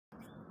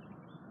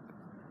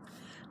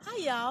Hi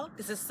y'all,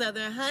 this is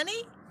Southern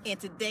Honey, and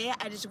today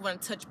I just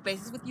want to touch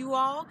bases with you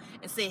all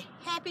and say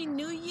Happy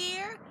New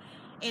Year,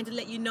 and to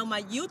let you know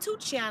my YouTube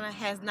channel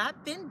has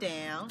not been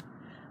down.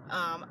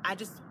 I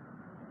just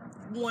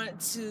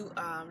wanted to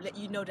let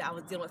you know that I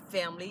was dealing with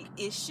family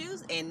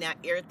issues, and now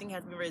everything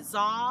has been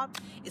resolved.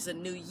 It's a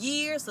new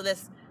year, so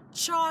let's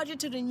charge it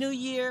to the new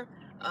year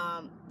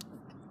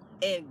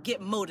and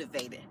get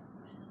motivated.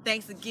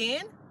 Thanks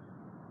again.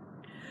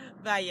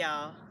 Bye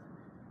y'all.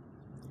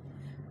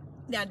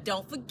 Now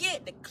don't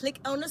forget to click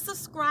on the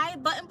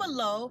subscribe button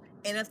below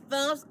and a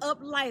thumbs up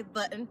like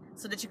button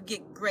so that you can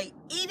get great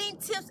eating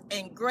tips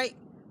and great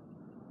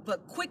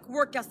but quick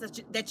workouts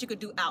that you can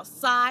do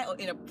outside or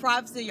in the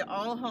privacy of your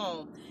own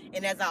home.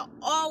 And as I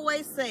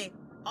always say,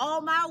 all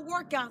my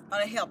workouts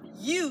are to help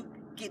you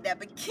get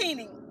that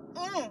bikini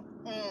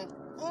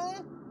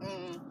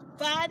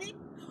body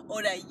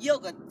or that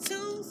yoga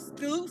 2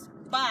 scoops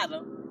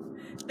bottom.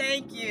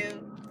 Thank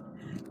you.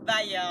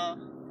 Bye y'all.